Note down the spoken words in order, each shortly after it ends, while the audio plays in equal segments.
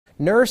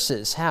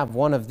Nurses have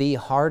one of the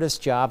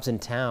hardest jobs in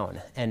town,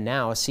 and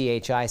now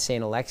CHI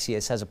St.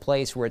 Alexius has a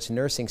place where its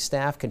nursing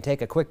staff can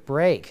take a quick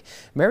break.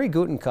 Mary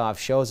Gutenkoff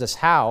shows us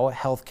how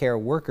healthcare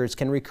workers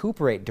can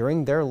recuperate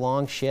during their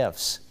long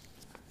shifts.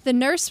 The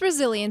Nurse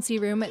Resiliency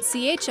Room at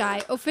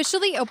CHI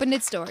officially opened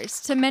its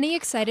doors to many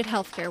excited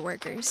healthcare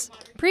workers.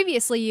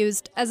 Previously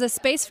used as a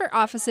space for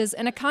offices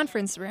and a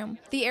conference room,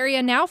 the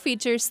area now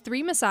features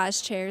 3 massage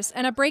chairs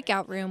and a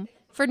breakout room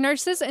for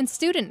nurses and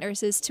student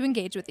nurses to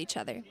engage with each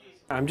other.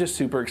 I'm just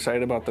super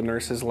excited about the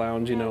Nurses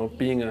Lounge. You know,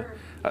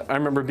 I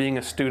remember being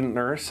a student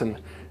nurse, and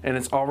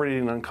it's already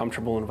an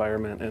uncomfortable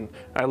environment. And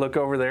I look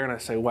over there and I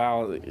say,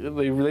 wow,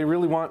 they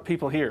really want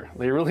people here.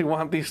 They really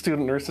want these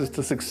student nurses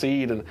to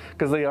succeed, and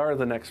because they are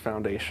the next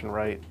foundation,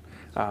 right?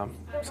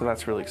 So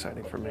that's really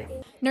exciting for me.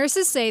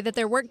 Nurses say that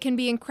their work can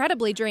be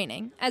incredibly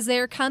draining, as they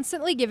are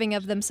constantly giving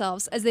of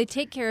themselves as they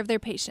take care of their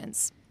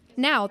patients.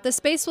 Now, the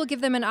space will give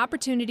them an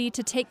opportunity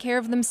to take care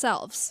of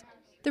themselves.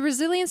 The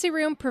Resiliency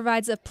Room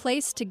provides a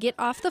place to get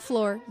off the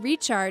floor,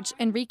 recharge,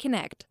 and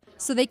reconnect,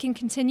 so they can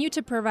continue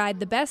to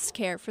provide the best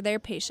care for their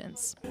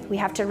patients. We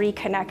have to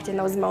reconnect in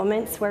those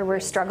moments where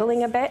we're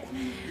struggling a bit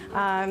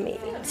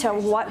to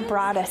what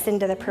brought us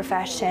into the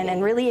profession.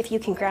 And really, if you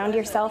can ground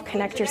yourself,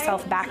 connect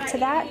yourself back to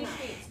that,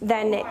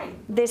 then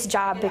this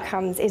job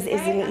is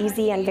an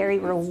easy and very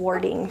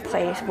rewarding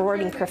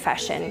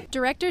profession.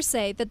 Directors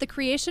say that the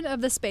creation of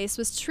the space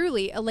was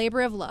truly a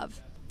labor of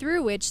love,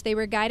 through which they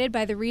were guided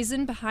by the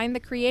reason behind the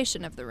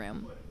creation of the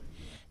room.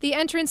 The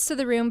entrance to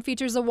the room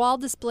features a wall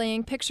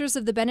displaying pictures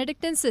of the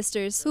Benedictine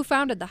sisters who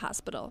founded the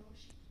hospital.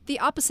 The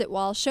opposite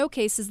wall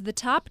showcases the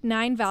top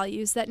 9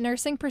 values that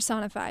nursing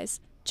personifies,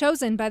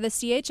 chosen by the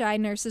CHI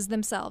nurses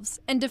themselves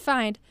and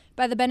defined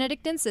by the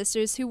Benedictine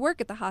sisters who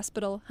work at the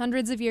hospital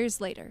hundreds of years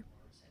later.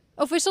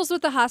 Officials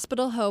with the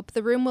hospital hope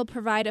the room will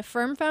provide a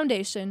firm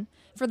foundation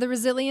for the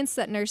resilience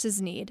that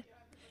nurses need.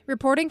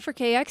 Reporting for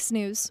KX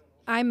News,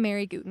 I'm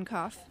Mary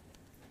Gutenkoff.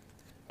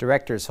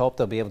 Directors hope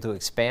they'll be able to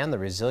expand the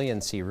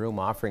Resiliency Room,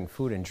 offering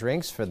food and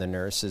drinks for the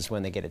nurses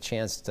when they get a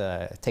chance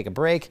to take a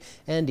break,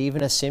 and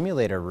even a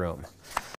simulator room.